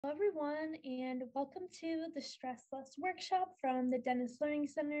Hello, everyone, and welcome to the Stress Less workshop from the Dennis Learning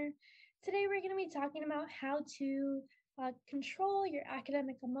Center. Today, we're going to be talking about how to control your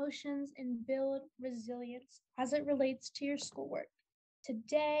academic emotions and build resilience as it relates to your schoolwork.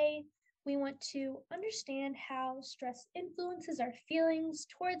 Today, we want to understand how stress influences our feelings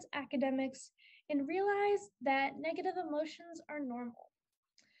towards academics and realize that negative emotions are normal.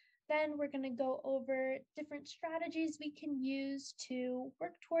 Then we're going to go over different strategies we can use to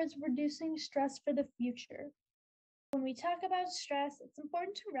work towards reducing stress for the future. When we talk about stress, it's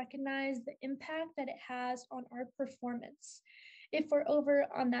important to recognize the impact that it has on our performance. If we're over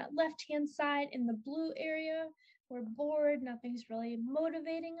on that left-hand side in the blue area, we're bored, nothing's really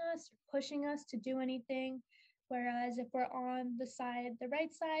motivating us or pushing us to do anything. Whereas if we're on the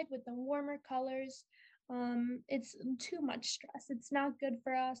right side with the warmer colors, it's too much stress. It's not good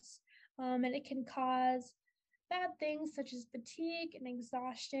for us, and it can cause bad things such as fatigue and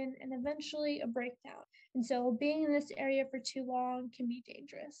exhaustion and eventually a breakdown. And so being in this area for too long can be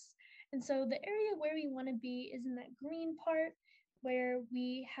dangerous. And so the area where we want to be is in that green part where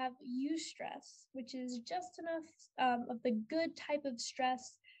we have eustress, which is just enough of the good type of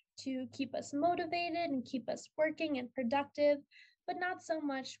stress to keep us motivated and keep us working and productive, but not so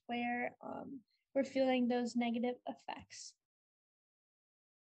much where we're feeling those negative effects.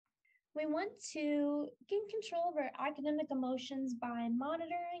 We want to gain control of our academic emotions by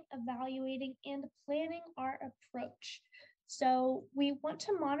monitoring, evaluating, and planning our approach. So we want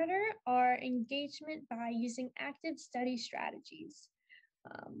to monitor our engagement by using active study strategies.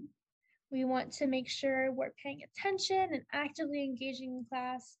 We want to make sure we're paying attention and actively engaging in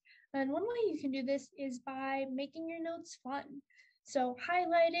class. And one way you can do this is by making your notes fun. So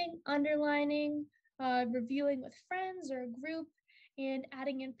highlighting, underlining, reviewing with friends or a group, and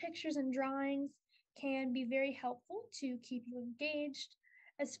adding in pictures and drawings can be very helpful to keep you engaged.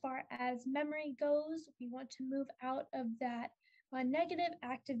 As far as memory goes, we want to move out of that negative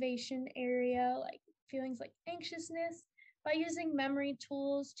activation area, like feelings like anxiousness, by using memory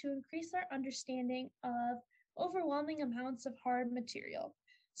tools to increase our understanding of overwhelming amounts of hard material.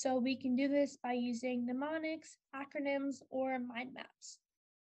 So we can do this by using mnemonics, acronyms, or mind maps.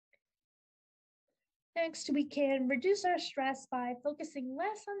 Next, we can reduce our stress by focusing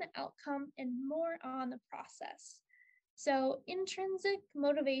less on the outcome and more on the process. So intrinsic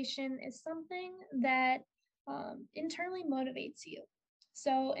motivation is something that internally motivates you.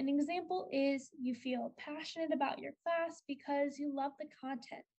 So an example is you feel passionate about your class because you love the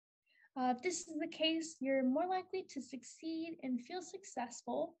content. If this is the case, you're more likely to succeed and feel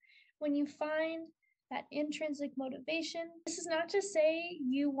successful when you find that intrinsic motivation. This is not to say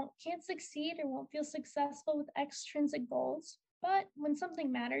can't succeed or won't feel successful with extrinsic goals, but when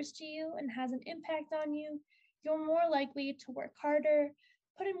something matters to you and has an impact on you, you're more likely to work harder,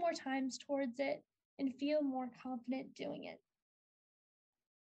 put in more times towards it, and feel more confident doing it.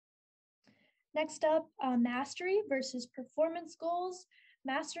 Next up, mastery versus performance goals.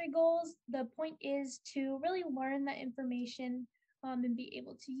 Mastery goals, the point is to really learn that information and be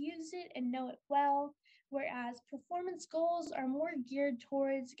able to use it and know it well, whereas performance goals are more geared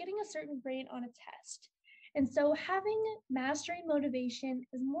towards getting a certain grade on a test. And so having mastery motivation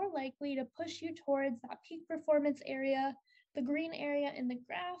is more likely to push you towards that peak performance area, the green area in the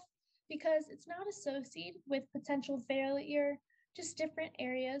graph, because it's not associated with potential failure, just different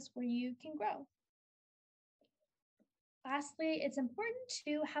areas where you can grow. Lastly, it's important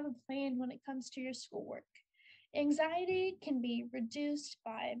to have a plan when it comes to your schoolwork. Anxiety can be reduced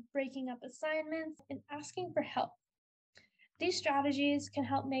by breaking up assignments and asking for help. These strategies can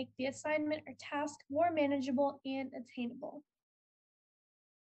help make the assignment or task more manageable and attainable.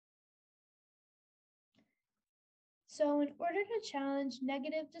 So in order to challenge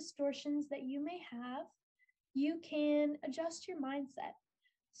negative distortions that you may have, you can adjust your mindset.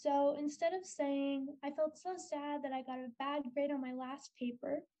 So instead of saying, I felt so sad that I got a bad grade on my last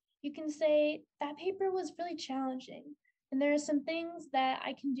paper, you can say, that paper was really challenging, and there are some things that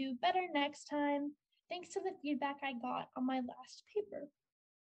I can do better next time, thanks to the feedback I got on my last paper.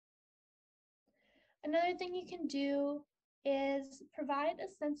 Another thing you can do is provide a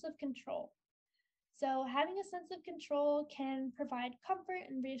sense of control. So having a sense of control can provide comfort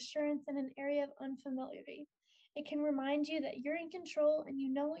and reassurance in an area of unfamiliarity. It can remind you that you're in control and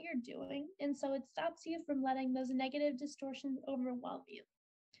you know what you're doing, and so it stops you from letting those negative distortions overwhelm you.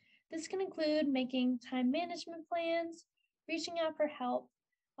 This can include making time management plans, reaching out for help,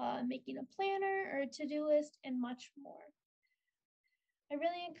 making a planner or a to-do list, and much more. I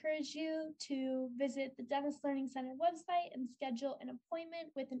really encourage you to visit the Dennis Learning Center website and schedule an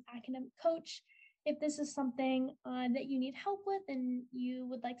appointment with an academic coach. if this is something that you need help with and you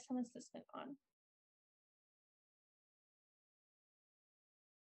would like some assistance on.